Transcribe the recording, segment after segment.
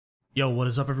Yo, what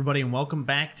is up everybody, and welcome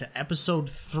back to episode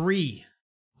 3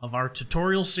 of our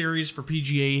tutorial series for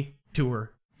PGA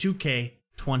Tour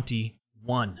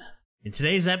 2K21. In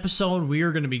today's episode, we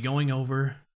are going to be going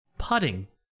over putting.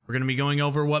 We're going to be going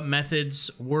over what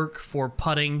methods work for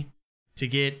putting to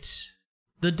get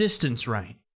the distance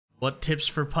right. What tips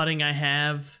for putting I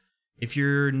have if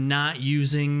you're not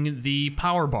using the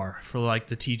power bar for like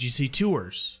the TGC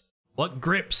Tours. What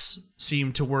grips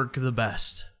seem to work the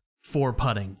best for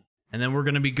putting. And then we're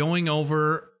going to be going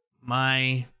over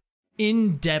my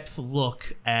in-depth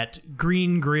look at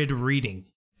green grid reading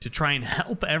to try and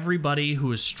help everybody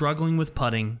who is struggling with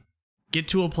putting get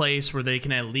to a place where they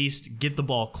can at least get the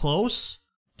ball close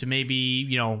to maybe,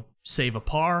 save a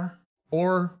par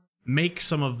or make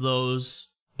some of those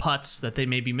putts that they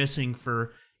may be missing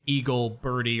for eagle,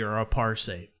 birdie, or a par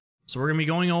save. So we're going to be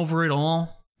going over it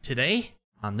all today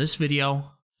on this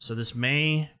video. So this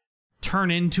may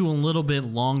turn into a little bit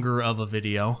longer of a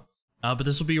video, but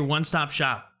this will be your one-stop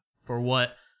shop for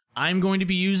what I'm going to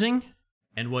be using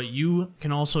and what you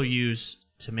can also use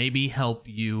to maybe help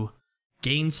you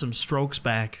gain some strokes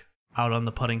back out on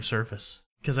the putting surface,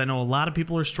 because I know a lot of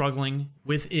people are struggling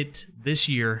with it this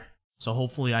year, so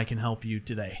hopefully I can help you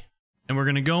today. And we're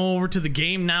going to go over to the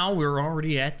game now. We're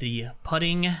already at the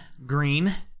putting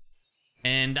green,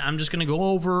 and I'm just going to go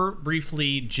over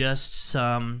briefly just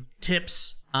some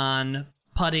tips on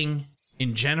putting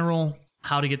in general,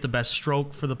 how to get the best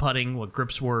stroke for the putting, what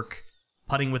grips work,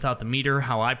 putting without the meter,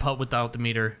 how I putt without the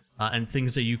meter, and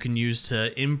things that you can use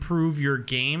to improve your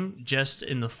game just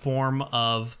in the form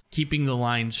of keeping the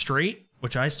line straight,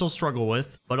 which I still struggle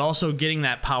with, but also getting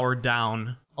that power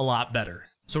down a lot better.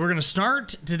 So we're going to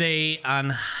start today on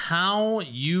how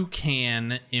you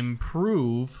can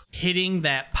improve hitting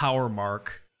that power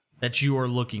mark that you are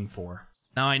looking for.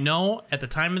 Now I know at the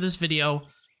time of this video,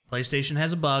 PlayStation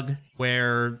has a bug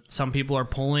where some people are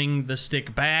pulling the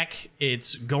stick back.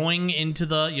 It's going into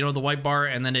the, the white bar,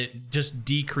 and then it just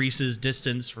decreases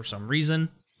distance for some reason.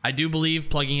 I do believe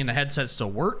plugging in a headset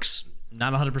still works.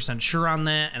 Not 100% sure on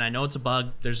that, and I know it's a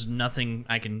bug. There's nothing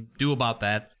I can do about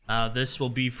that. This will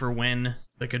be for when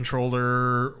the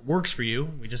controller works for you.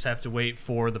 We just have to wait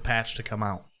for the patch to come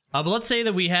out. But let's say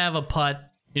that we have a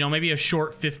putt, maybe a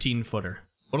short 15-footer.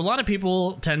 What a lot of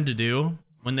people tend to do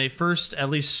when they first at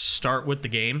least start with the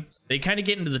game, they kind of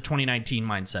get into the 2019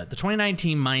 mindset. The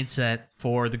 2019 mindset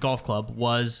for the golf club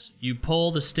was you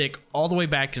pull the stick all the way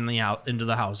back into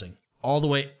the housing, all the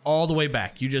way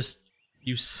back.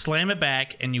 You slam it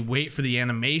back and you wait for the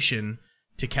animation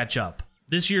to catch up.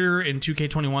 This year in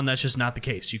 2K21, that's just not the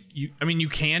case. I mean, you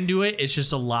can do it. It's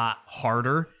just a lot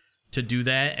harder to do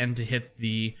that and to hit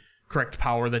the correct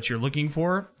power that you're looking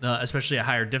for, especially at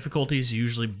higher difficulties. You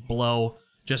usually blow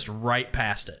just right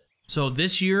past it. So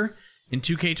this year in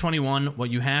 2K21,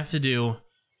 what you have to do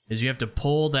is you have to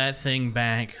pull that thing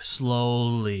back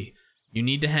slowly. You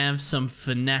need to have some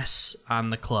finesse on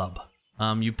the club.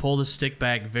 You pull the stick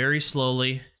back very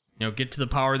slowly, get to the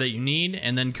power that you need,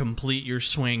 and then complete your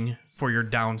swing for your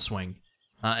downswing.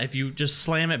 If you just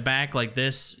slam it back like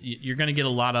this, you're going to get a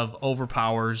lot of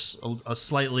overpowers, a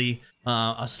slightly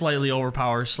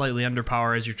overpower, slightly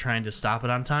underpower as you're trying to stop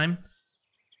it on time.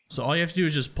 So all you have to do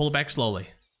is just pull it back slowly.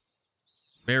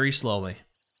 Very slowly.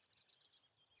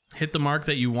 Hit the mark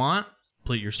that you want,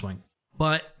 complete your swing.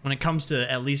 But when it comes to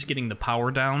at least getting the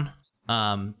power down,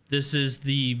 this is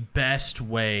the best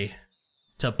way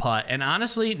to putt. And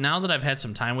honestly, now that I've had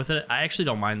some time with it, I actually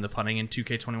don't mind the putting in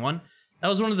 2K21. That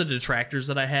was one of the detractors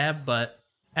that I have, but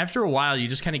after a while, you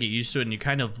just kind of get used to it and you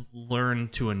kind of learn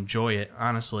to enjoy it,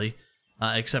 honestly,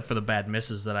 except for the bad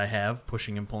misses that I have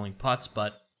pushing and pulling putts.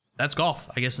 But that's golf.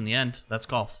 I guess in the end, that's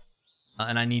golf.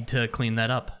 And I need to clean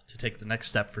that up to take the next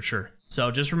step for sure.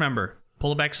 So just remember,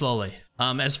 pull it back slowly.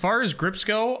 As far as grips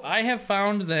go, I have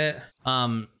found that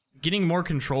getting more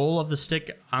control of the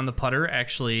stick on the putter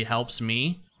actually helps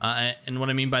me. And what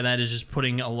I mean by that is just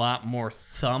putting a lot more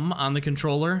thumb on the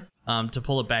controller to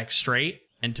pull it back straight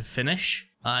and to finish.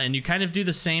 And you kind of do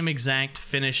the same exact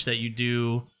finish that you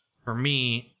do for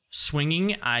me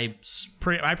swinging. I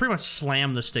pretty much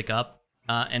slam the stick up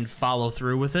and follow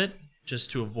through with it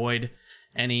just to avoid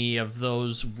any of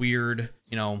those weird,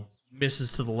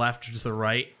 misses to the left or to the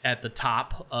right at the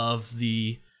top of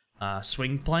the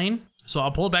swing plane. So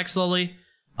I'll pull it back slowly,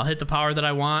 I'll hit the power that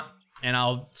I want, and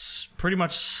I'll pretty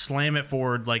much slam it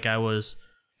forward like I was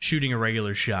shooting a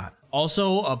regular shot.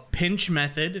 Also, a pinch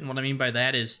method, and what I mean by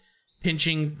that is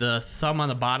pinching the thumb on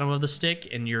the bottom of the stick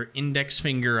and your index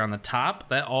finger on the top.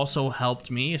 That also helped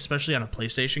me, especially on a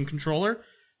PlayStation controller,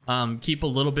 keep a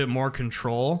little bit more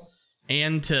control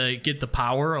and to get the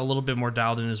power a little bit more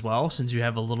dialed in as well, since you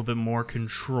have a little bit more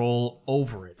control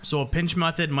over it. So a pinch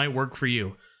method might work for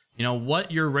you. You know,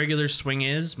 what your regular swing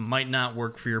is might not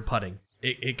work for your putting.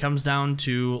 It comes down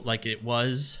to, like it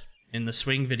was in the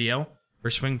swing video for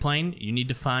swing playing, you need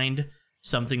to find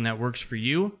something that works for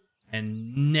you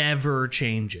and never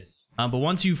change it. But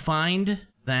once you find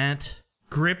that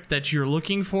grip that you're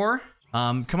looking for,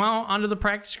 come out onto the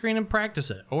practice screen and practice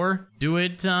it, or do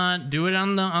it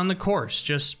on the course.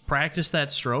 Just practice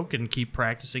that stroke and keep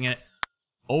practicing it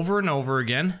over and over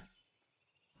again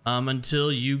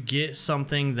until you get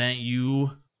something that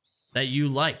you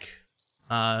like.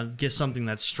 Get something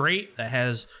that's straight, that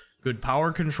has good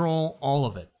power control, all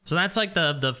of it. So that's like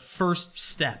the first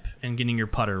step in getting your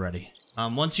putter ready.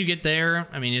 Once you get there,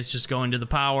 I mean, it's just going to the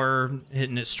power,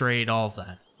 hitting it straight, all of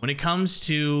that. When it comes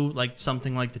to like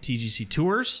something like the TGC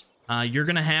Tours, you're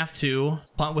gonna have to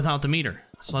putt without the meter.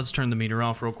 So let's turn the meter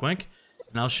off real quick,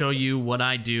 and I'll show you what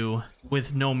I do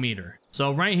with no meter.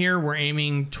 So right here, we're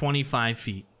aiming 25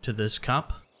 feet to this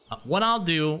cup. What I'll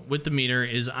do with the meter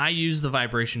is I use the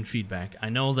vibration feedback. I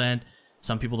know that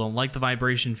some people don't like the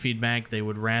vibration feedback. They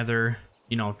would rather,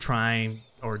 you know, try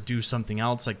or do something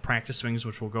else like practice swings,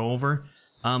 which we'll go over.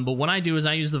 But what I do is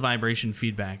I use the vibration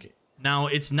feedback. Now,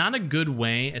 it's not a good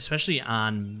way, especially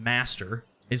on Master,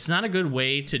 it's not a good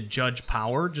way to judge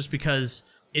power just because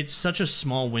it's such a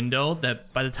small window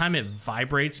that by the time it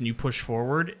vibrates and you push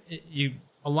forward,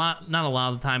 not a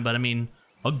lot of the time, but I mean,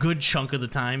 a good chunk of the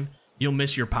time, you'll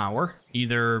miss your power.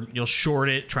 Either you'll short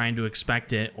it trying to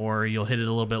expect it, or you'll hit it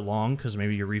a little bit long because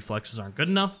maybe your reflexes aren't good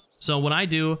enough. So what I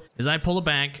do is I pull it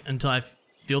back until I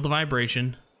feel the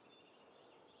vibration.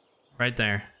 Right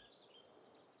there.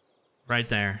 Right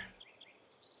there.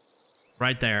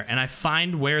 Right there. And I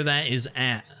find where that is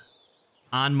at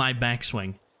on my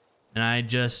backswing. And I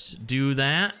just do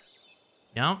that.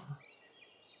 Yep.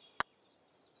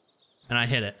 And I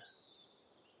hit it.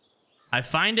 I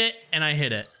find it and I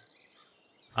hit it.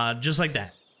 Just like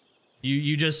that.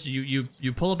 You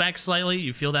pull it back slightly,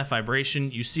 you feel that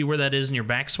vibration, you see where that is in your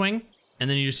backswing, and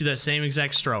then you just do that same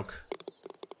exact stroke.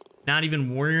 Not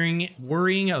even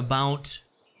worrying about,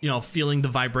 you know, feeling the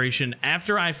vibration.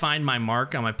 After I find my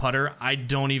mark on my putter, I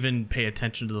don't even pay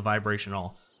attention to the vibration at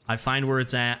all. I find where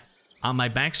it's at on my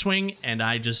backswing, and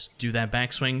I just do that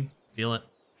backswing, feel it,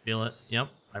 yep,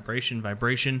 vibration,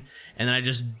 and then I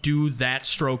just do that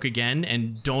stroke again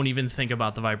and don't even think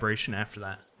about the vibration after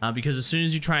that. Because as soon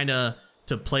as you try to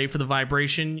play for the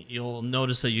vibration, you'll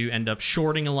notice that you end up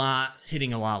shorting a lot,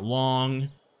 hitting a lot long,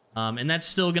 and that's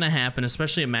still going to happen,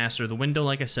 especially at Master. The window,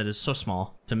 like I said, is so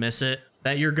small to miss it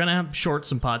that you're going to short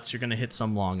some putts, you're going to hit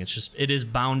some long. It is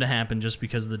bound to happen just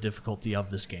because of the difficulty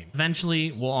of this game.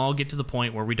 Eventually, we'll all get to the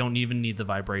point where we don't even need the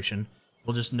vibration.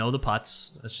 We'll just know the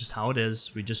putts. That's just how it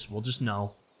is. We'll just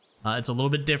know. It's a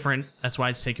little bit different. That's why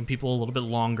it's taken people a little bit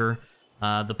longer.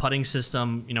 The putting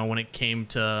system, you know, when it came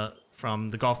to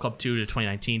from the Golf Club 2 to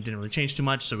 2019, didn't really change too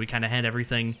much, so we kind of had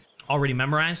everything already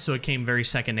memorized, so it came very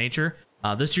second nature.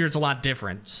 This year it's a lot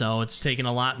different, so it's taken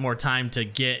a lot more time to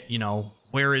get, you know,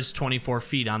 where is 24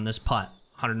 feet on this putt?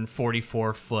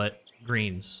 144-foot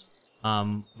greens.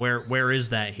 Where is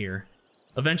that here?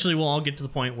 Eventually we'll all get to the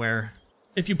point where,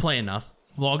 if you play enough,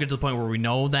 we'll all get to the point where we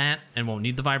know that and won't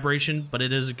need the vibration, but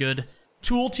it is a good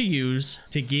tool to use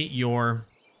to get your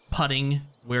putting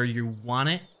where you want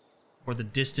it for the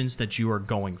distance that you are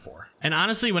going for. And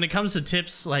honestly, when it comes to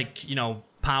tips like, you know,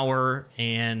 power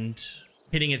and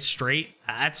hitting it straight,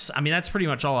 that's pretty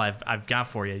much all I've got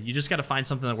for you. You just got to find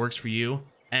something that works for you,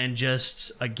 and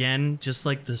just, again, just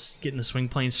like this, getting the swing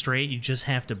plane straight, you just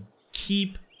have to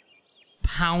keep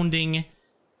pounding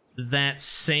that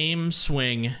same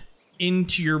swing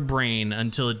into your brain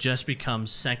until it just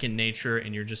becomes second nature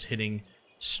and you're just hitting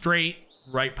straight,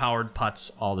 right-powered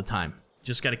putts all the time.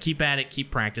 Just got to keep at it,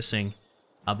 keep practicing.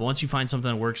 But once you find something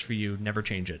that works for you, never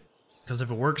change it. Because if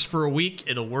it works for a week,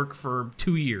 it'll work for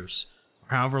 2 years,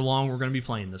 or however long we're going to be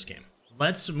playing this game.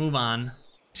 Let's move on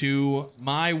to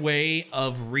my way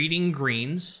of reading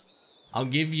greens. I'll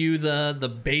give you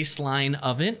the baseline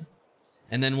of it,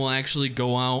 and then we'll actually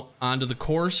go out onto the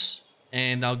course,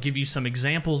 and I'll give you some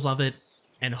examples of it,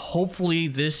 and hopefully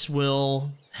this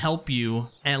will help you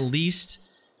at least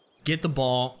get the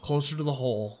ball closer to the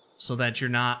hole so that you're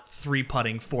not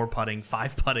 3-putting, 4-putting,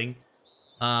 5-putting.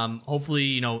 Hopefully,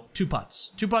 you know, 2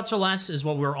 putts. 2 putts or less is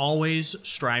what we're always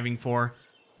striving for.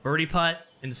 Birdie putt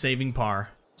and saving par.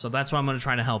 So that's why I'm going to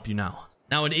try to help you now.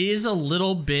 Now, it is a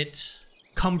little bit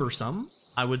cumbersome,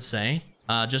 I would say.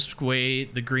 Just the way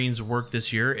the greens work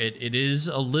this year. It is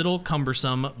a little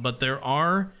cumbersome, but there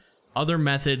are other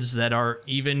methods that are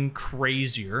even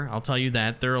crazier. I'll tell you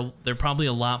that. They're probably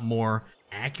a lot more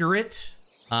accurate,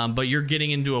 but you're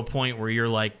getting into a point where you're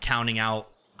like counting out,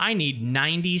 I need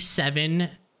 97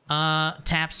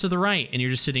 taps to the right, and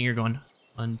you're just sitting here going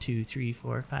 1, 2, 3,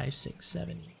 4, 5, 6,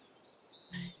 7, 8,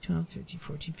 12, 13,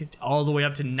 14, 15, all the way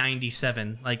up to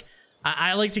 97. Like,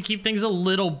 I like to keep things a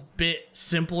little bit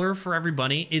simpler for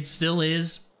everybody. It still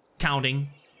is counting.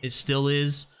 It still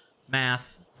is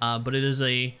math, but it is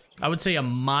I would say a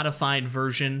modified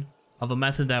version of a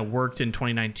method that worked in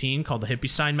 2019 called the hippie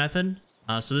sign method.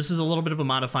 So this is a little bit of a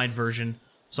modified version.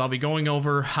 So I'll be going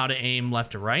over how to aim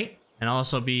left to right, and I'll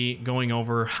also be going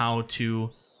over how to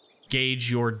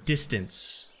gauge your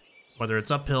distance, whether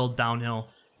it's uphill, downhill,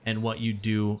 and what you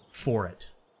do for it.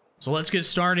 So let's get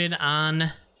started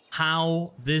on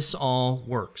how this all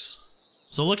works.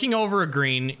 So looking over a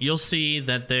green, you'll see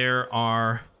that there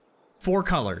are 4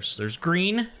 colors. There's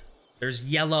green, there's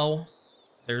yellow,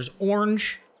 there's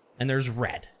orange, and there's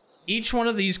red. Each one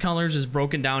of these colors is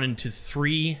broken down into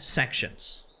 3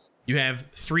 sections. You have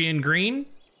 3 in green,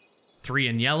 3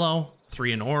 in yellow,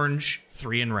 3 in orange,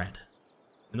 3 in red.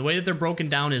 And the way that they're broken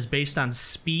down is based on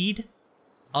speed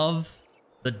of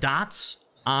the dots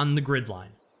on the grid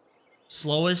line.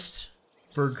 Slowest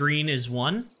for green is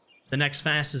 1. The next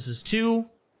fastest is 2.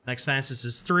 Next fastest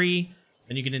is 3.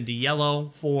 Then you get into yellow,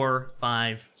 4,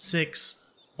 5, 6.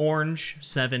 Orange,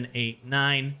 7, 8,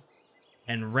 9.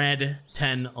 And red,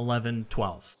 10, 11,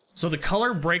 12. So the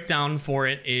color breakdown for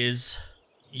it is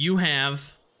you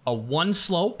have a 1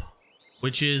 slope,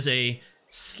 which is a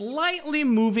slightly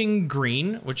moving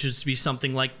green, which is to be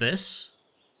something like this.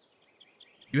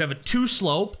 You have a 2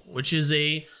 slope, which is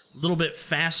a little bit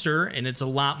faster, and it's a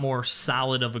lot more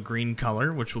solid of a green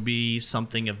color, which will be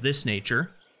something of this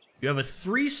nature. You have a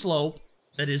 3 slope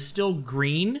that is still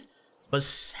green,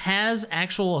 but has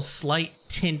a slight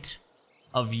tint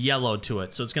of yellow to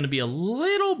it. So it's going to be a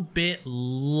little bit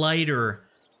lighter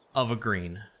of a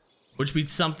green, which would be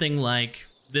something like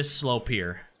this slope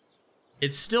here.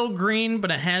 It's still green,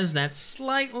 but it has that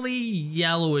slightly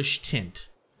yellowish tint.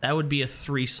 That would be a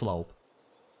 3 slope.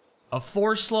 A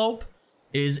 4 slope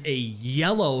is a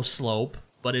yellow slope,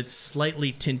 but it's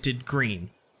slightly tinted green.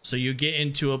 So you get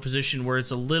into a position where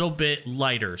it's a little bit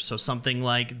lighter. So something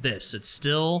like this. It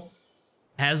still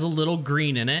has a little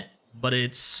green in it, but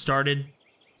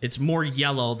it's more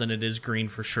yellow than it is green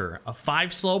for sure. A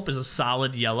 5 slope is a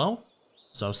solid yellow.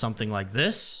 So something like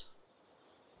this.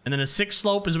 And then a 6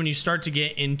 slope is when you start to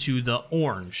get into the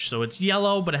orange. So it's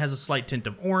yellow, but it has a slight tint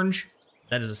of orange.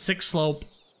 That is a 6 slope.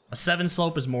 A 7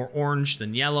 slope is more orange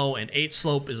than yellow. An 8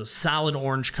 slope is a solid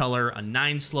orange color. A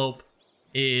 9 slope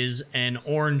is an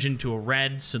orange into a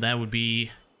red. So that would be,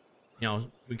 if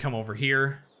we come over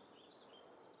here,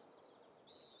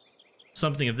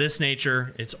 something of this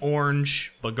nature. It's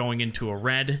orange, but going into a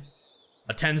red.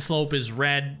 A 10 slope is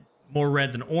red, more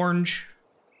red than orange.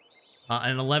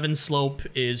 An 11 slope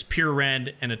is pure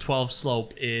red, and a 12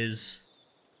 slope is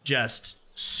just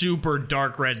super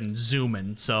dark red and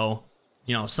zooming. So,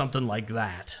 something like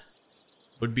that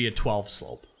would be a 12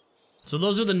 slope. So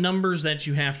those are the numbers that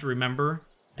you have to remember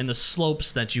and the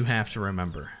slopes that you have to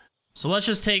remember. So let's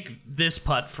just take this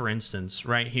putt, for instance,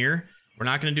 right here. We're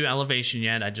not going to do elevation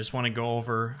yet. I just want to go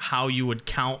over how you would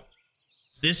count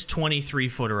this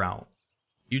 23-footer out.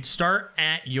 You'd start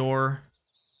at your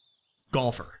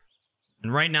golfer.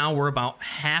 And right now we're about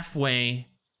halfway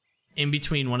in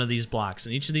between one of these blocks.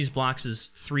 And each of these blocks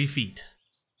is 3 feet.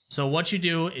 So what you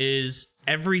do is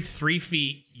every 3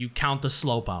 feet, you count the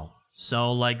slope out.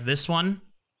 So like this one,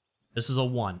 this is a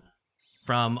 1.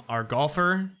 From our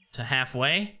golfer to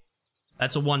halfway,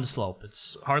 that's a 1 slope.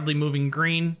 It's hardly moving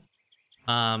green.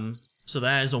 So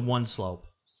that is a 1 slope.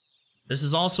 This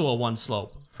is also a 1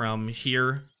 slope from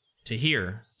here to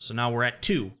here. So now we're at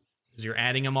 2 because you're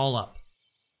adding them all up.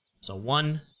 So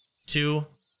 1, 2,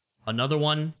 another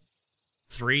 1,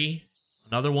 3,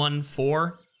 another 1,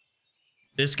 4.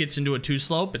 This gets into a 2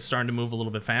 slope. It's starting to move a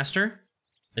little bit faster.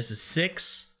 This is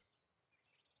 6.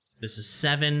 This is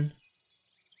 7.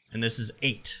 And this is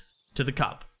 8 to the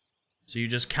cup. So you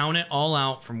just count it all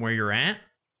out from where you're at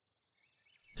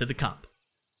to the cup.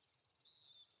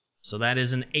 So that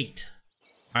is an 8.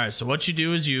 All right, so what you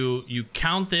do is you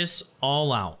count this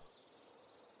all out.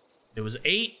 It was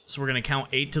 8, so we're going to count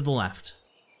 8 to the left.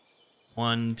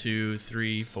 1, 2,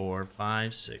 3, 4,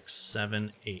 5, 6,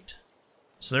 7, 8.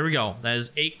 So there we go. That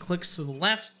is 8 clicks to the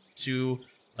left to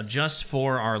adjust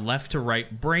for our left to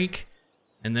right break.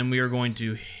 And then we are going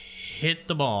to hit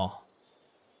the ball.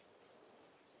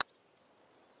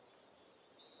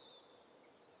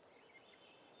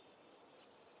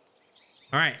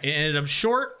 All right, it ended up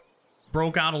short.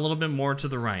 broke out a little bit more to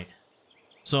the right.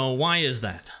 So why is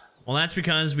that? Well, that's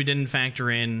because we didn't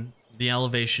factor in the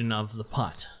elevation of the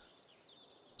putt.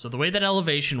 So the way that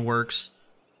elevation works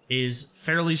is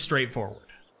fairly straightforward.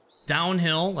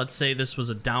 Downhill, let's say this was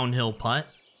a downhill putt.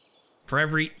 For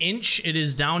every inch it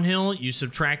is downhill, you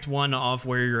subtract 1 off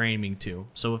where you're aiming to.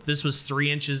 So if this was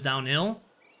 3 inches downhill,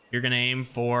 you're going to aim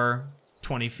for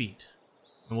 20 feet.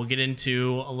 And we'll get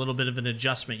into a little bit of an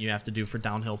adjustment you have to do for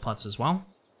downhill putts as well.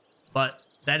 But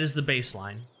that is the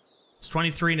baseline. It's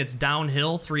 23 and it's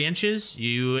downhill 3 inches,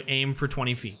 you aim for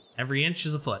 20 feet. Every inch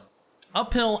is a foot.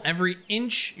 Uphill, every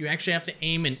inch, you actually have to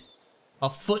aim in a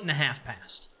 1.5 foot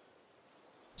past.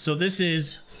 So this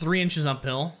is 3 inches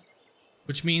uphill,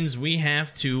 which means we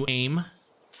have to aim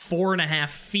 4.5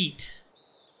 feet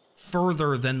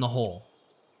further than the hole.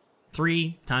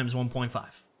 3 times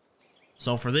 1.5.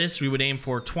 So for this, we would aim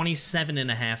for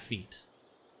 27.5 feet.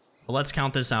 But let's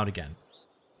count this out again.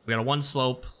 We got a 1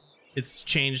 slope. It's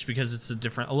changed because it's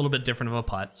a little bit different of a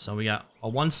putt. So we got a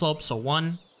 1 slope. So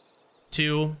 1,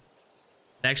 2.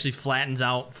 It actually flattens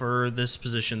out for this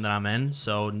position that I'm in.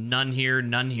 So none here,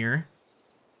 none here.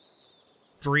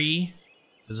 3,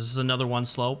 because this is another 1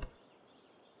 slope.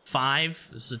 5,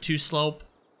 this is a 2 slope.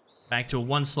 Back to a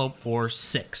 1 slope for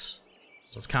 6.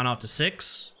 So let's count out to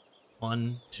 6.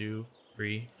 1, 2,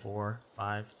 3, 4,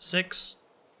 5, 6.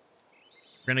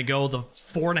 We're going to go the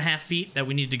 4.5 feet that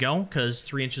we need to go, because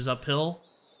 3 inches uphill,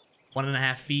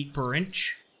 1.5 feet per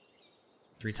inch.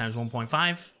 3 times 1.5.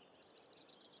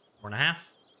 4.5.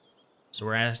 So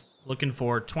we're looking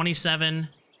for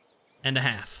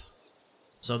 27.5.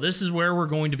 So this is where we're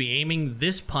going to be aiming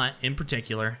this putt in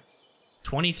particular.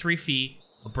 23 feet,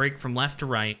 a break from left to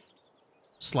right,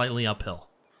 slightly uphill.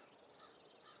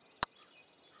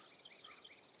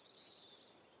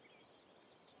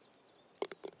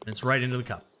 It's right into the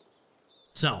cup.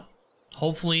 So,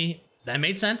 hopefully that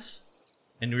made sense.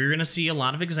 And we're going to see a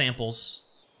lot of examples.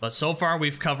 But so far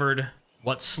we've covered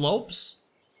what slopes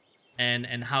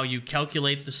and how you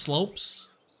calculate the slopes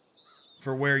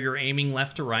for where you're aiming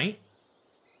left to right.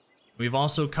 We've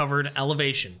also covered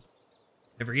elevation.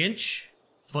 Every inch,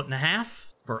 1.5 feet.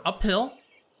 For uphill,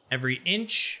 every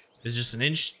inch is just an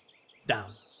inch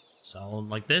down. So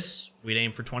like this, we'd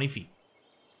aim for 20 feet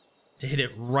to hit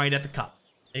it right at the cup.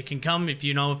 It can come if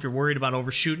you're worried about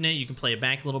overshooting it, you can play it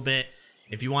back a little bit.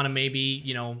 If you want to maybe,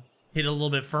 hit it a little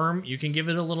bit firm, you can give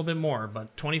it a little bit more,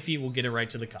 but 20 feet will get it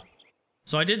right to the cup.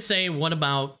 So I did say, what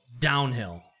about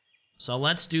downhill? So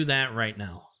let's do that right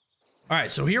now. All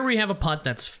right, so here we have a putt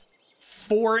that's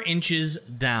 4 inches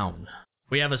down.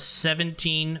 We have a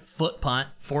 17-foot putt,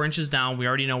 4 inches down. We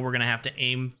already know we're going to have to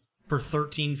aim for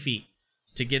 13 feet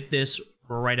to get this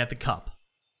right at the cup.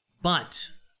 But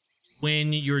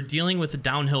when you're dealing with a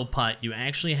downhill putt, you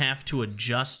actually have to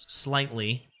adjust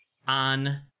slightly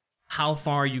on how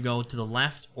far you go to the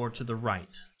left or to the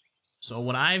right. So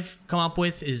what I've come up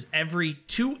with is every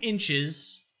 2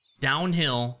 inches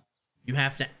downhill, you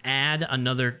have to add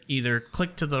another either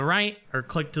click to the right or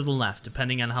click to the left,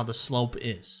 depending on how the slope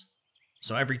is.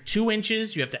 So every 2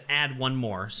 inches, you have to add 1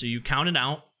 more. So you count it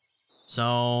out.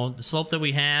 So the slope that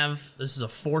we have, this is a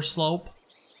 4 slope.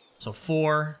 So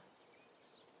 4,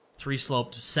 3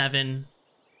 slope to 7,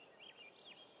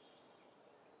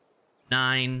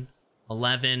 9,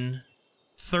 11,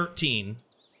 13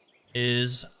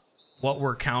 is what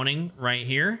we're counting right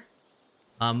here.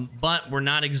 But we're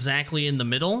not exactly in the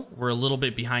middle. We're a little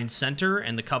bit behind center,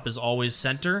 and the cup is always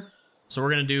center. So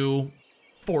we're going to do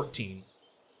 14.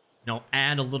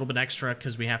 Add a little bit extra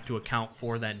because we have to account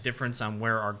for that difference on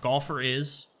where our golfer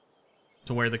is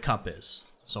to where the cup is.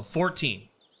 So 14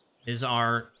 is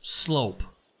our slope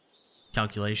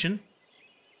calculation.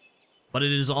 But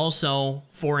it is also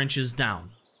 4 inches down.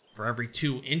 For every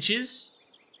 2 inches,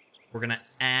 we're going to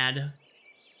add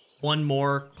 1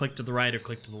 more click to the right or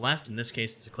click to the left. In this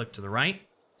case, it's a click to the right.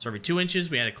 So every 2 inches,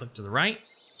 we add a click to the right.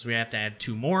 So we have to add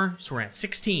 2 more. So we're at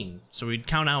 16. So we'd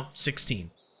count out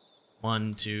 16.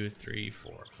 1, 2, 3,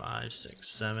 4, 5, 6,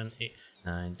 7, 8,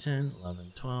 9, 10,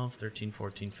 11, 12, 13,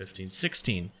 14, 15,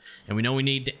 16. And we know we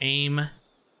need to aim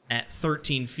at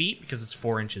 13 feet because it's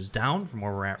 4 inches down from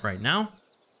where we're at right now.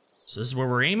 So this is where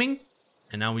we're aiming.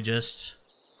 And now we just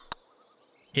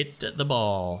hit the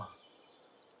ball.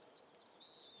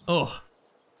 Oh,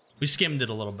 we skimmed it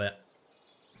a little bit.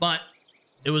 But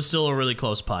it was still a really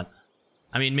close putt.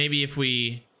 I mean, maybe if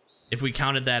we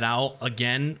counted that out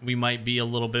again, we might be a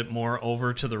little bit more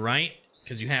over to the right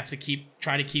because you have to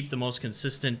try to keep the most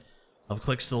consistent of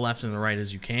clicks to the left and the right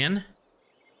as you can.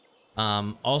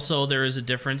 Also, there is a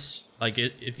difference. Like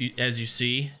as you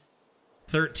see,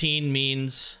 13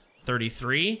 means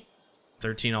 33.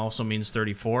 13 also means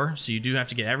 34. So you do have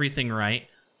to get everything right.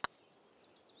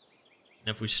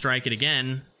 And if we strike it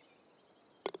again,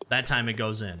 that time it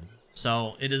goes in.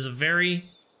 So it is a very,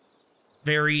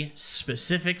 very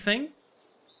specific thing.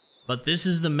 But this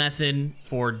is the method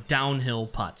for downhill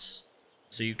putts.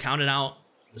 So you count it out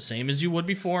the same as you would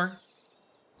before.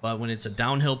 But when it's a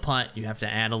downhill putt, you have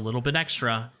to add a little bit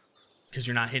extra because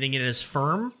you're not hitting it as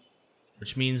firm,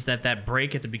 which means that that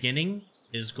break at the beginning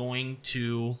is going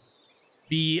to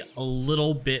be a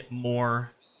little bit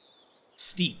more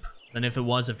steep than if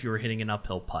you were hitting an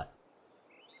uphill putt.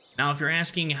 Now, if you're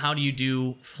asking how do you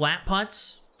do flat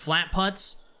putts,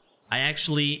 I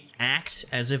actually act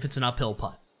as if it's an uphill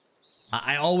putt.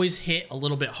 I always hit a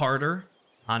little bit harder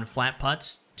on flat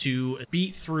putts to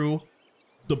beat through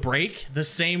the break the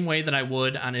same way that I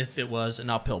would on if it was an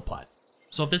uphill putt.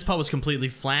 So if this putt was completely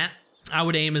flat, I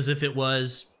would aim as if it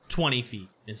was 20 feet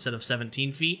instead of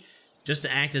 17 feet, just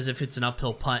to act as if it's an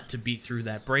uphill putt to beat through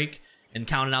that break and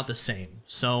count it out the same.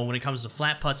 So when it comes to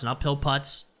flat putts and uphill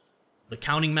putts, the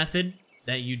counting method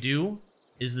that you do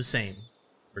is the same.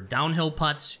 For downhill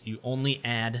putts, you only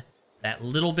add that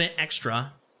little bit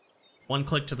extra, one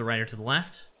click to the right or to the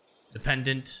left,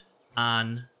 dependent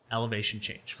on elevation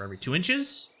change. For every 2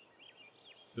 inches,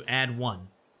 you add one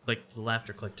click to the left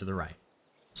or click to the right.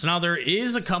 So now there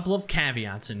is a couple of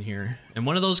caveats in here, and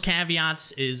one of those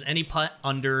caveats is any putt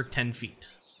under 10 feet.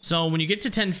 So when you get to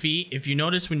 10 feet, if you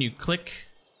notice when you click,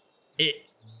 it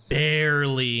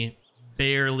barely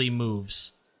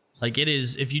moves. Like it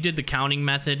is, if you did the counting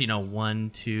method, you know,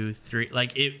 1, 2, 3,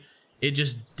 like it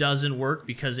just doesn't work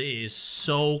because it is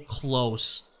so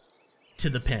close to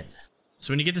the pin.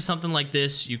 So when you get to something like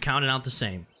this, you count it out the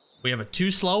same. We have a 2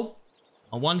 slope,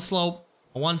 a 1 slope,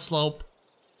 a 1 slope,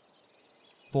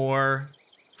 for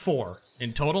 4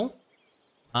 in total.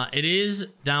 It is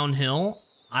downhill.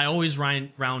 I always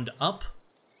round up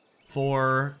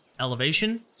for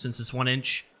elevation. Since it's 1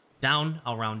 inch down,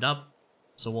 I'll round up.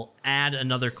 So we'll add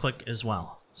another click as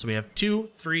well. So we have 2,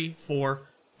 3, 4,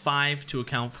 5 to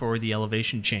account for the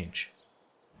elevation change.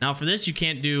 Now for this, you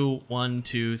can't do 1,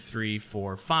 2, 3,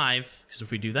 4, 5, because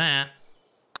if we do that,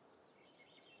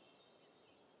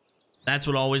 that's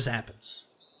what always happens.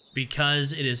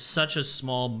 Because it is such a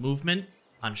small movement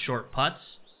on short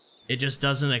putts, it just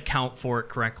doesn't account for it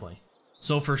correctly.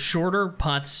 So for shorter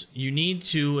putts, you need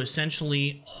to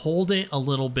essentially hold it a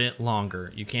little bit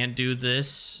longer. You can't do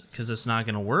this because it's not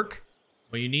going to work.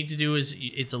 What you need to do is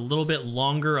it's a little bit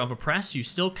longer of a press. You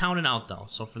still count it out though.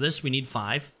 So for this, we need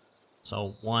 5.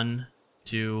 So 1,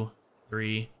 2,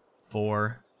 3,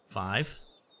 4, 5.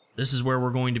 This is where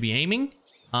we're going to be aiming.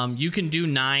 You can do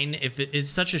 9 if it's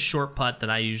such a short putt that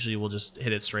I usually will just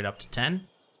hit it straight up to 10.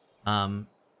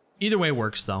 Either way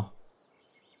works though,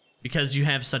 because you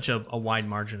have such a wide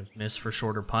margin of miss for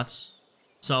shorter putts.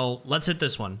 So let's hit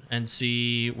this one and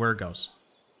see where it goes.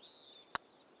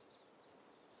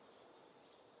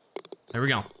 There we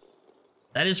go.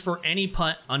 That is for any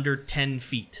putt under 10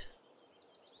 feet.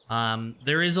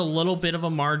 There is a little bit of a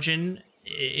margin.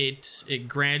 It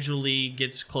gradually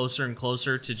gets closer and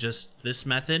closer to just this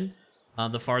method,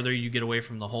 the farther you get away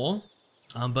from the hole.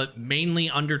 But mainly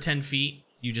under 10 feet,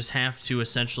 you just have to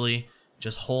essentially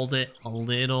just hold it a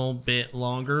little bit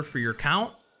longer for your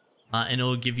count, and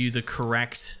it'll give you the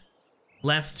correct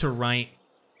left to right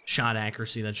shot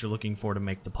accuracy that you're looking for to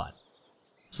make the putt.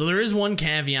 So there is one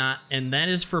caveat, and that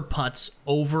is for putts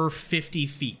over 50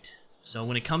 feet. So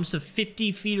when it comes to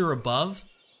 50 feet or above,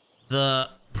 the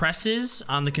presses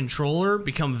on the controller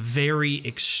become very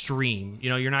extreme. You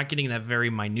know, you're not getting that very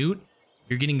minute.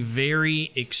 You're getting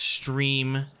very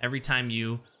extreme every time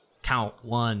you count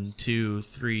 1, 2,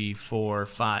 3, 4,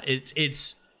 5.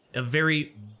 It's a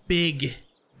very big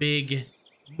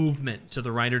movement to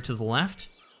the right or to the left.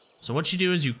 So what you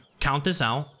do is you count this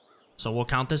out. So we'll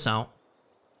count this out.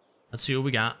 Let's see what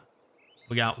we got.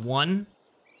 We got 1,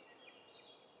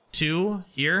 2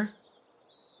 here.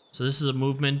 So this is a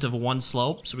movement of a 1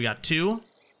 slope. So we got 2.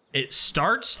 It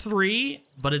starts 3,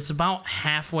 but it's about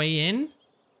halfway in.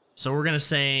 So we're going to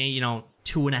say, you know,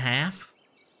 2.5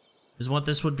 is what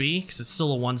this would be, because it's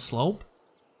still a 1 slope.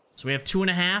 So we have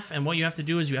 2.5, and what you have to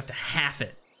do is you have to half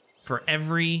it for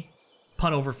every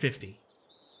putt over 50.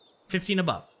 50 and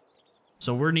above.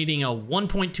 So we're needing a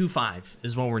 1.25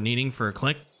 is what we're needing for a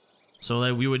click. So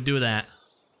that we would do that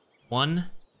 1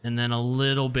 and then a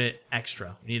little bit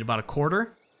extra. We need about 1/4.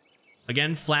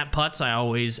 Again, flat putts, I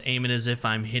always aim it as if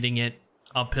I'm hitting it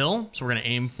uphill. So we're going to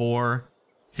aim for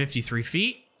 53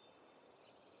 feet.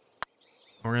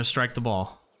 We're going to strike the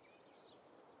ball.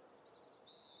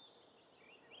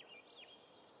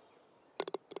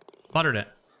 Buttered it.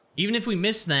 Even if we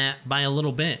miss that by a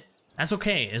little bit, That's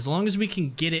okay. As long as we can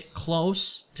get it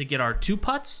close to get our 2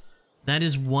 putts, that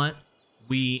is what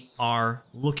we are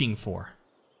looking for.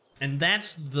 And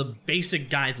that's the basic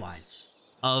guidelines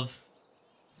of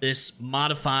this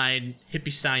modified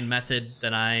Hippie-Stein method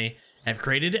that I have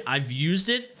created. I've used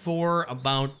it for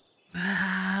about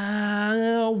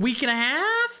a week and a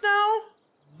half now,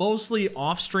 mostly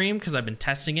off stream because I've been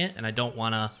testing it and I don't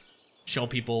want to show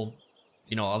people,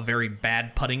 you know, a very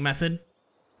bad putting method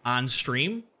on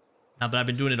stream. But I've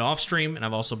been doing it off stream, and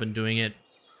I've also been doing it,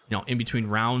 you know, in between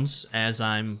rounds as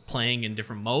I'm playing in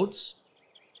different modes.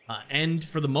 And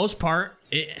for the most part,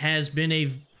 it has been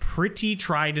a pretty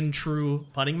tried and true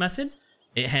putting method.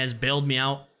 It has bailed me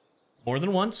out more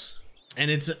than once, and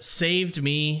it's saved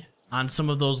me on some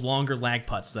of those longer lag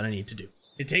putts that I need to do.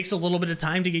 It takes a little bit of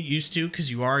time to get used to because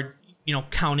you are, you know,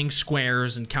 counting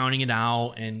squares and counting it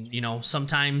out, and, you know,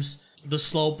 sometimes the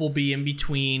slope will be in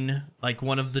between, like,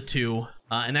 one of the two.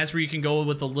 And that's where you can go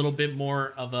with a little bit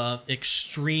more of a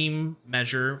extreme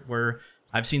measure where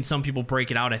I've seen some people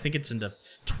break it out. I think it's into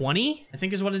 20, I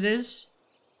think is what it is.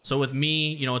 So with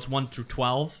me, you know, it's 1 through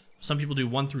 12. Some people do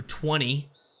 1 through 20.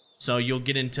 So you'll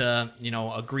get into, you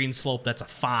know, a green slope that's a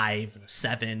 5 and a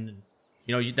 7. And,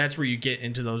 you know, that's where you get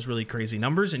into those really crazy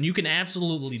numbers. And you can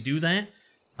absolutely do that.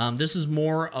 This is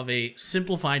more of a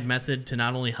simplified method to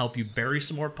not only help you bury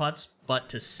some more putts, but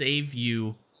to save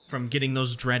you from getting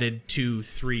those dreaded 2,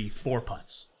 3, 4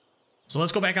 putts. So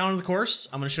let's go back out on the course.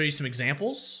 I'm going to show you some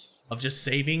examples of just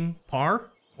saving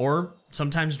par or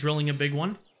sometimes drilling a big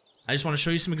one. I just want to show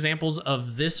you some examples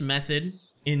of this method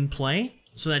in play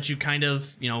so that you kind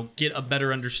of, you know, get a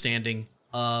better understanding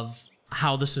of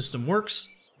how the system works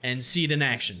and see it in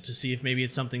action to see if maybe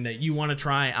it's something that you want to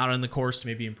try out on the course to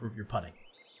maybe improve your putting.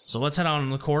 So let's head out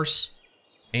on the course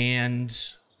and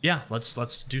yeah,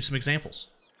 let's do some examples.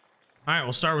 All right,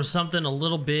 we'll start with something a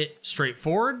little bit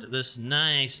straightforward. This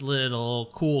nice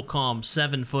little cool, calm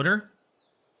 7-footer.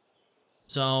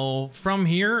 So from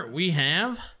here, we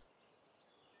have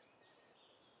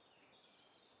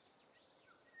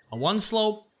a 1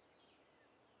 slope,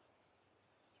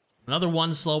 another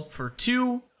 1 slope for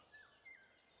 2.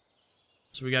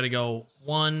 So we got to go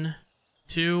 1,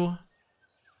 2.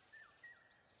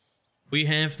 We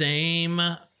have to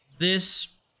aim this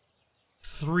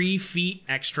 3 feet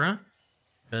extra,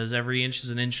 because every inch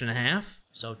is an inch and a half.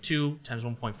 So 2 times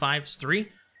 1.5 is 3.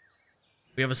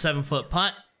 We have a 7-foot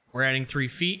putt. We're adding 3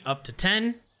 feet up to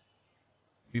 10.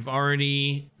 We've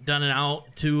already done it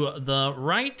out to the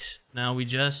right. Now we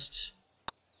just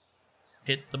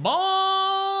hit the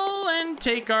ball and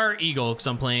take our eagle, because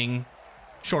I'm playing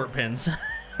short pins.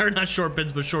 Or not short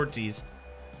pins, but short tees.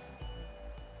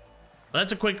 But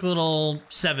that's a quick little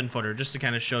 7-footer, just to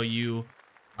kind of show you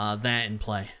that in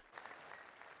play.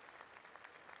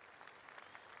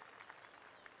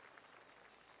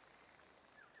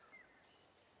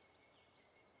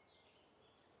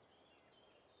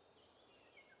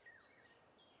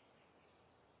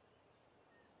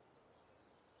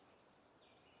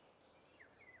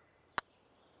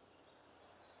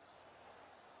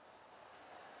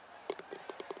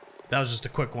 That was just a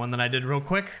quick one that I did real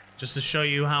quick, just to show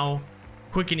you how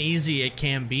quick and easy it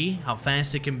can be, how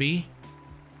fast it can be.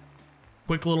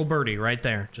 Quick little birdie right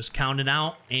there. Just count it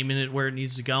out, aiming it where it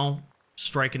needs to go,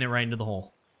 striking it right into the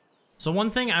hole. So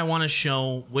one thing I want to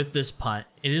show with this putt,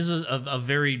 it is a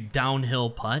very downhill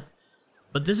putt,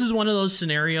 but this is one of those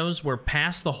scenarios where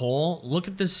past the hole, look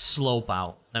at this slope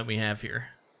out that we have here.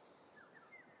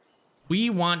 We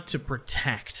want to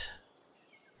protect.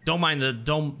 Don't mind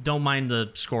the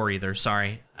score either.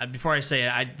 Sorry. Before I say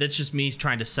it, that's just me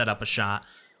trying to set up a shot.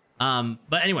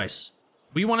 But anyways,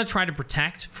 we want to try to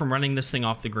protect from running this thing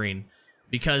off the green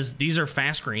because these are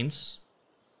fast greens,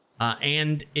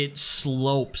 and it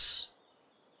slopes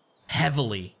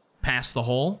heavily past the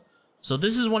hole. So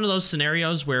this is one of those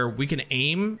scenarios where we can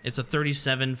aim. It's a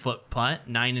 37-foot putt,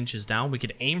 9 inches down. We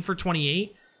could aim for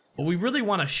 28, but we really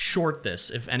want to short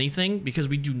this, if anything, because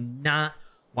we do not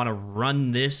want to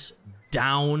run this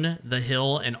down the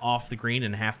hill and off the green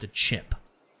and have to chip.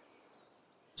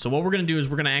 So what we're going to do is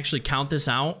we're going to actually count this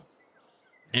out,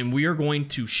 and we are going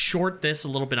to short this a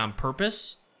little bit on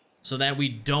purpose so that we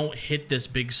don't hit this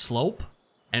big slope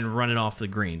and run it off the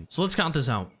green. So let's count this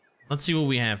out. Let's see what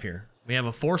we have here. We have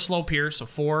a 4 slope here, so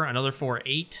 4, another 4,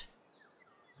 8.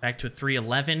 Back to a 3,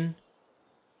 11,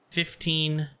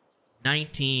 15,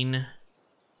 19,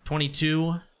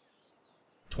 22,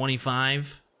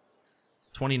 25,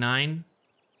 29,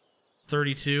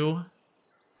 32.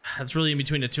 That's really in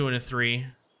between a 2 and a 3.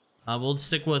 We'll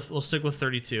stick with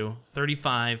 32,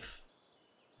 35,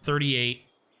 38.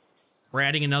 We're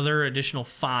adding another additional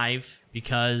 5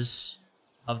 because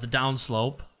of the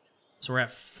downslope. So we're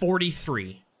at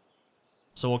 43.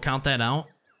 So we'll count that out.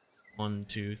 1,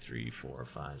 2, 3, 4,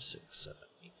 5, 6, 7,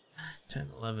 8, 10,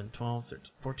 11, 12,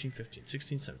 13, 14, 15,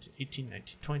 16, 17, 18,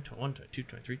 19, 20, 21, 22,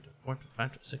 23, 24,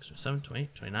 25, 26, 27,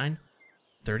 28, 29,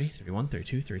 30, 31,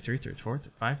 32, 33, 34,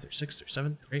 35, 36,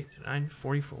 37, 38, 39,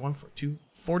 40, 41, 42,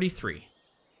 43.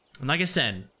 And like I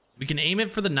said, we can aim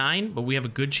it for the 9, but we have a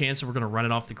good chance that we're going to run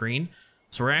it off the green.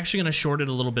 So we're actually going to short it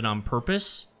a little bit on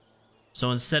purpose.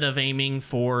 So instead of aiming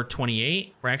for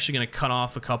 28, we're actually going to cut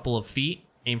off a couple of feet,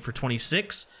 aim for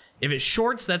 26. If it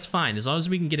shorts, that's fine, as long as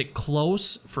we can get it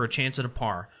close for a chance at a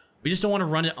par. We just don't want to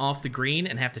run it off the green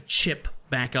and have to chip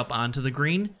back up onto the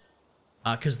green,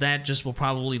 because that just will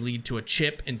probably lead to a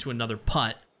chip into another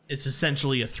putt. It's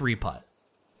essentially a 3-putt.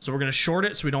 So we're going to short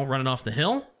it so we don't run it off the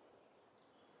hill.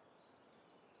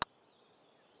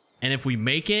 And if we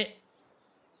make it,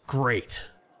 great.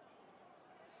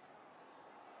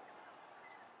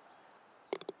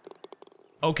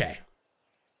 Okay.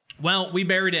 Well, we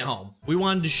buried it home. We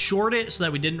wanted to short it so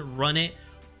that we didn't run it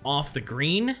off the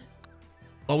green.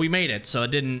 But we made it, so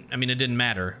it didn't, I mean, it didn't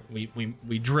matter.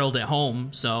 We drilled it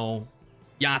home, so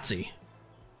Yahtzee.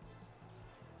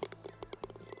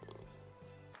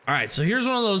 All right, so here's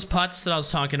one of those putts that I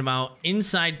was talking about,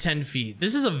 inside 10 feet.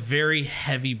 This is a very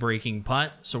heavy breaking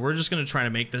putt, so we're just going to try to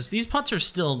make this. These putts are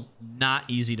still not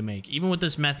easy to make. Even with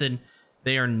this method,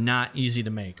 they are not easy to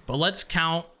make. But let's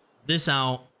count this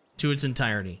out to its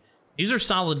entirety. These are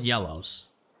solid yellows.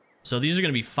 So these are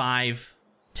going to be 5,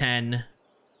 10,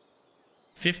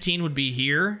 15 would be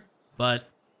here, but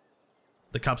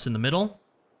the cup's in the middle.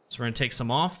 So we're going to take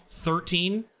some off.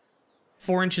 13,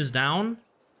 4 inches down.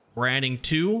 We're adding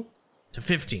 2 to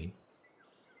 15.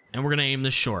 And we're going to aim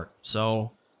this short.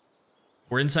 So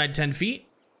we're inside 10 feet.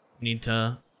 We need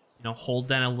to, hold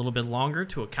that a little bit longer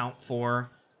to account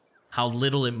for how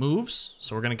little it moves.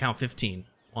 So we're going to count 15.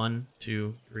 1,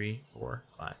 2, 3, 4,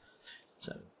 5,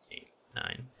 7, 8,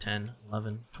 9, 10,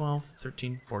 11, 12,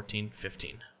 13, 14,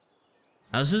 15.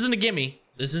 Now, this isn't a gimme.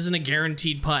 This isn't a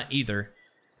guaranteed putt either,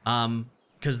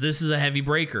 because this is a heavy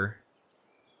breaker.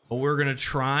 But we're going to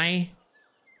try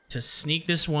to sneak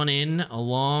this one in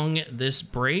along this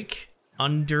break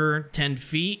under 10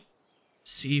 feet.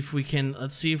 See if we can,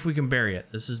 let's see if we can bury it.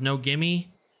 This is no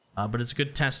gimme, but it's a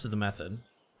good test of the method.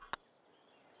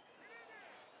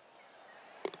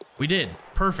 We did.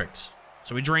 Perfect.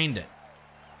 So we drained it.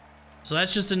 So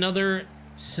that's just another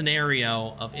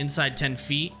scenario of inside 10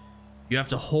 feet. You have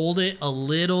to hold it a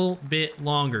little bit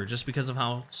longer just because of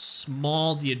how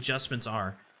small the adjustments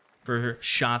are for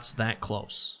shots that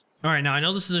close. All right, now I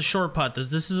know this is a short putt.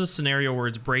 This is a scenario where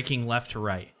it's breaking left to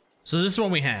right. So this is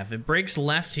what we have. It breaks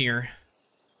left here.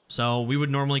 So we would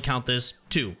normally count this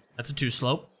 2. That's a 2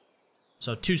 slope.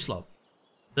 So 2 slope.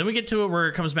 Then we get to it where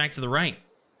it comes back to the right.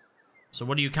 So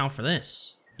what do you count for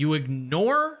this? You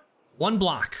ignore 1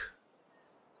 block.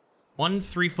 1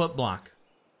 3-foot block.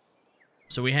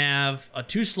 So we have a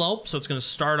 2 slope, so it's going to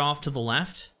start off to the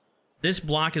left. This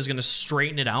block is going to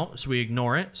straighten it out, so we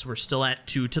ignore it. So we're still at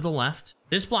 2 to the left.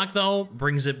 This block, though,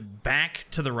 brings it back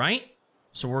to the right.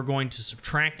 So we're going to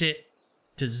subtract it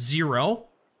to 0.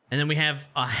 And then we have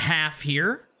a half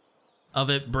here of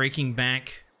it breaking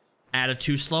back at a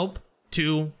 2 slope.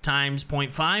 2 times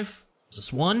 0.5 is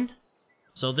this 1.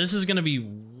 So this is going to be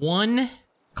 1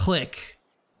 click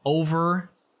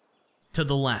over to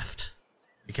the left.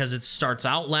 Because it starts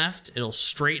out left, it'll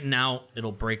straighten out,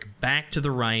 it'll break back to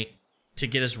the right to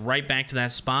get us right back to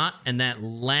that spot. And that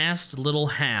last little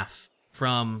half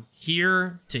from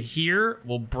here to here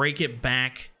will break it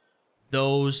back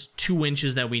those 2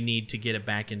 inches that we need to get it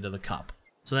back into the cup.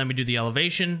 So then we do the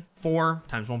elevation, 4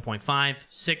 times 1.5,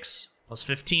 6 plus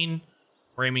 15.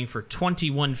 We're aiming for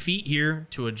 21 feet here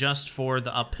to adjust for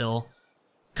the uphill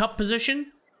cup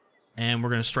position. And we're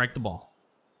going to strike the ball.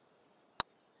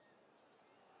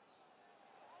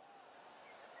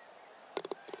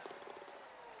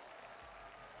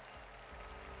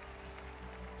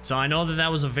 So I know that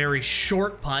that was a very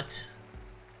short putt,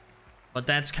 but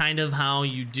that's kind of how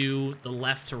you do the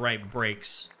left to right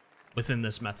breaks within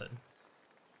this method.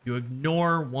 You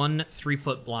ignore 1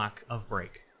 3-foot block of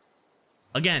break.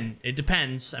 Again, it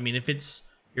depends. I mean, if it's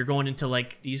you're going into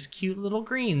like these cute little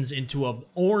greens into an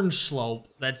orange slope,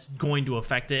 that's going to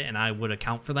affect it, and I would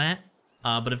account for that.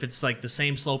 But if it's like the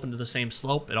same slope into the same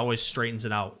slope, it always straightens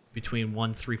it out between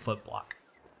 1 3-foot block.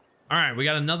 All right, we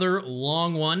got another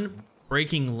long one.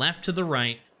 Breaking left to the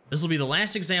right. This will be the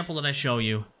last example that I show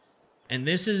you. And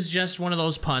this is just one of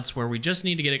those putts where we just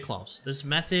need to get it close. This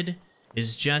method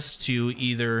is just to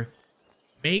either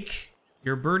make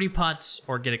your birdie putts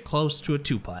or get it close to a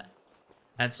 2-putt.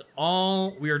 That's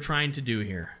all we are trying to do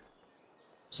here.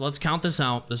 So let's count this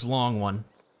out, this long one.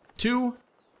 2,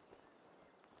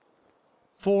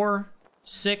 4,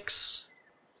 6,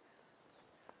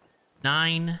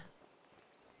 9,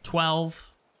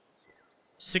 12,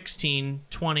 16,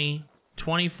 20,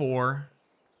 24,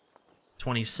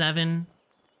 27,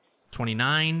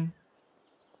 29,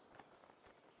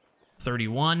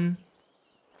 31,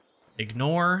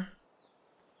 ignore,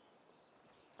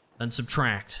 then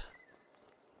subtract.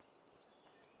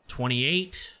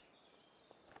 28,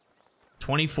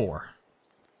 24.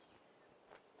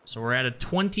 So we're at a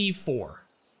 24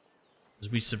 as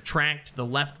we subtract the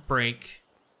left brake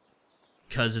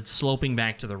because it's sloping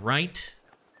back to the right.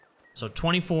 So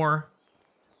 24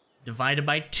 divided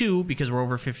by 2 because we're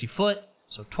over 50 foot.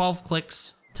 So 12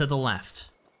 clicks to the left.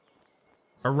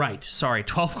 Or right, sorry,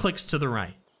 12 clicks to the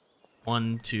right.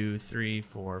 1, 2, 3,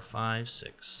 4, 5,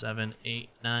 6, 7, 8,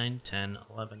 9, 10,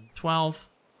 11, 12.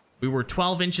 We were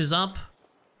 12 inches up.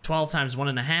 12 times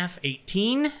 1.5,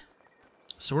 18.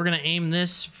 So we're going to aim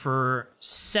this for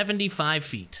 75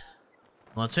 feet.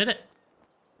 Let's hit it.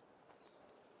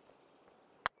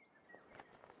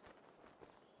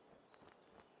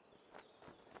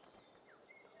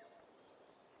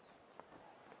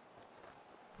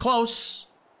 Close.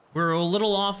 We're a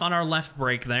little off on our left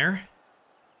brake there.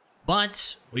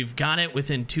 But we've got it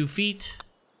within 2 feet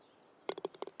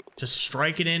to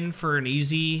strike it in for an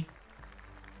easy...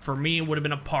 For me, it would have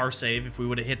been a par save if we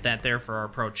would have hit that there for our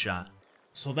approach shot.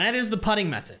 So that is the putting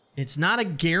method. It's not a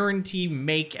guarantee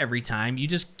make every time. You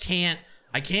just can't...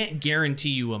 I can't guarantee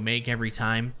you a make every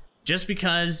time. Just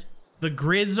because the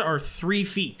grids are 3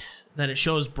 feet that it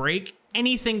shows break,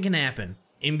 anything can happen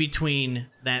in between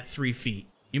that 3 feet.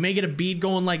 You may get a bead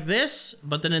going like this,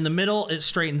 but then in the middle, it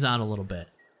straightens out a little bit.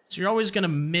 So you're always going to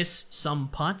miss some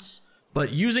putts. But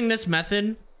using this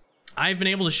method, I've been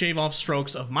able to shave off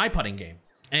strokes of my putting game.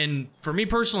 And for me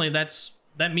personally,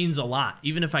 that means a lot.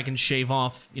 Even if I can shave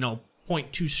off,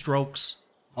 0.2 strokes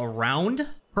around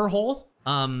per hole,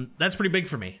 that's pretty big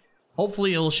for me.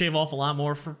 Hopefully it'll shave off a lot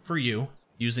more for you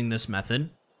using this method.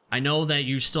 I know that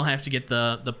you still have to get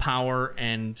the power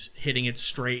and hitting it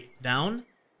straight down,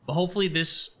 but hopefully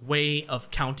this way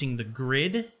of counting the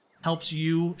grid helps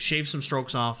you shave some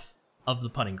strokes off of the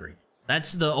putting green.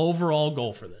 That's the overall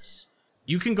goal for this.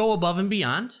 You can go above and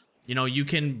beyond. You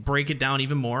can break it down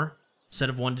even more. Instead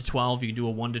of 1 to 12, you can do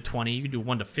a 1 to 20. You can do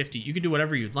 1 to 50. You can do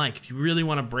whatever you'd like. If you really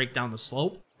want to break down the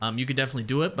slope, you could definitely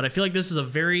do it. But I feel like this is a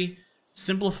very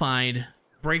simplified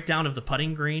breakdown of the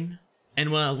putting green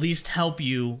and will at least help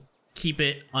you keep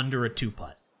it under a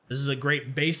 2-putt. This is a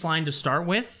great baseline to start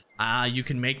with. You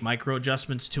can make micro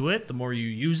adjustments to it the more you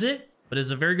use it, but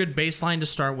it's a very good baseline to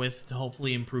start with to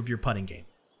hopefully improve your putting game.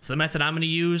 It's the method I'm going to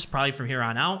use probably from here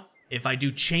on out. If I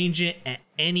do change it at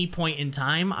any point in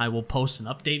time, I will post an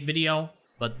update video,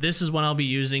 but this is what I'll be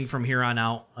using from here on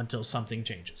out until something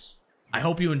changes. I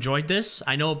hope you enjoyed this.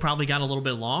 I know it probably got a little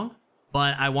bit long,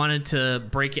 but I wanted to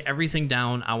break everything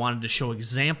down. I wanted to show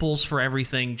examples for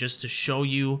everything just to show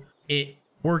you it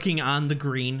working on the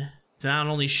green, to not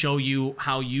only show you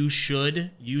how you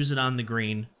should use it on the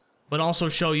green, but also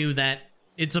show you that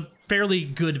it's a fairly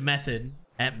good method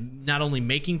at not only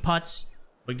making putts,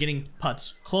 but getting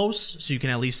putts close so you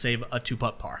can at least save a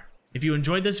 2-putt par. If you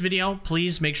enjoyed this video,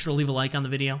 please make sure to leave a like on the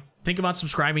video. Think about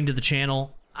subscribing to the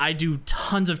channel. I do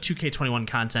tons of 2K21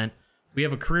 content. We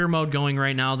have a career mode going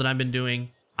right now that I've been doing.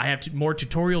 I have more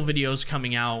tutorial videos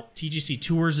coming out. TGC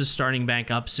Tours is starting back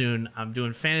up soon. I'm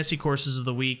doing fantasy courses of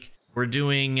the week. We're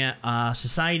doing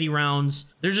society rounds.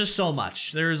 There's just so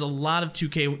much. There's a lot of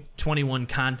 2K21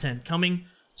 content coming.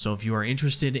 So if you are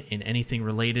interested in anything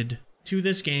related to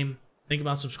this game, think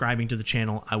about subscribing to the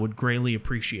channel. I would greatly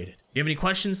appreciate it. If you have any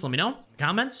questions, let me know.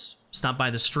 Comments, stop by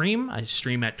the stream. I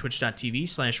stream at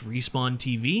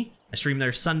twitch.tv/respawntv. I stream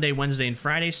there Sunday, Wednesday, and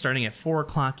Friday starting at 4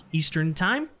 o'clock Eastern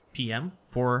time,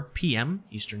 4 p.m.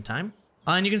 Eastern time.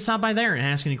 And you can stop by there and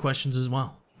ask any questions as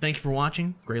well. Thank you for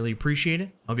watching. Greatly appreciate it.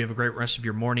 Hope you have a great rest of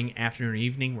your morning, afternoon, or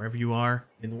evening, wherever you are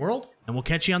in the world. And we'll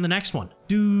catch you on the next one.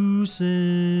 Deuces.